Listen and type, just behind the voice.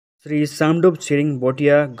Sri Samdup Tshering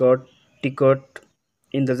Bhutia got ticket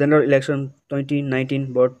in the general election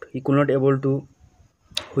 2019, but he could not able to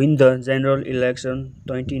win the general election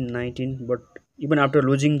 2019. But even after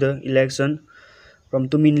losing the election from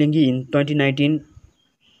Tumin Lingee in 2019,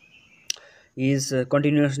 he is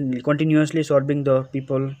continuously serving the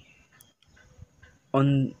people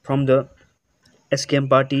on from the SKM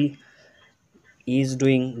party. He is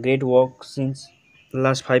doing great work since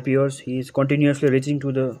last 5 years. He is continuously reaching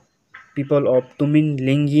to the people of Tumin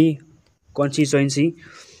Lingee constituency,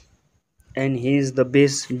 and he is the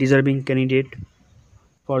best deserving candidate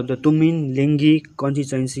for the Tumin Lingee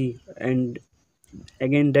constituency. And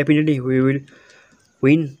again, definitely we will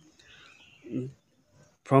win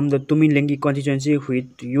from the Tumin Lingee constituency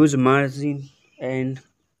with huge margin, and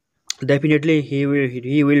definitely he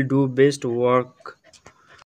will do best work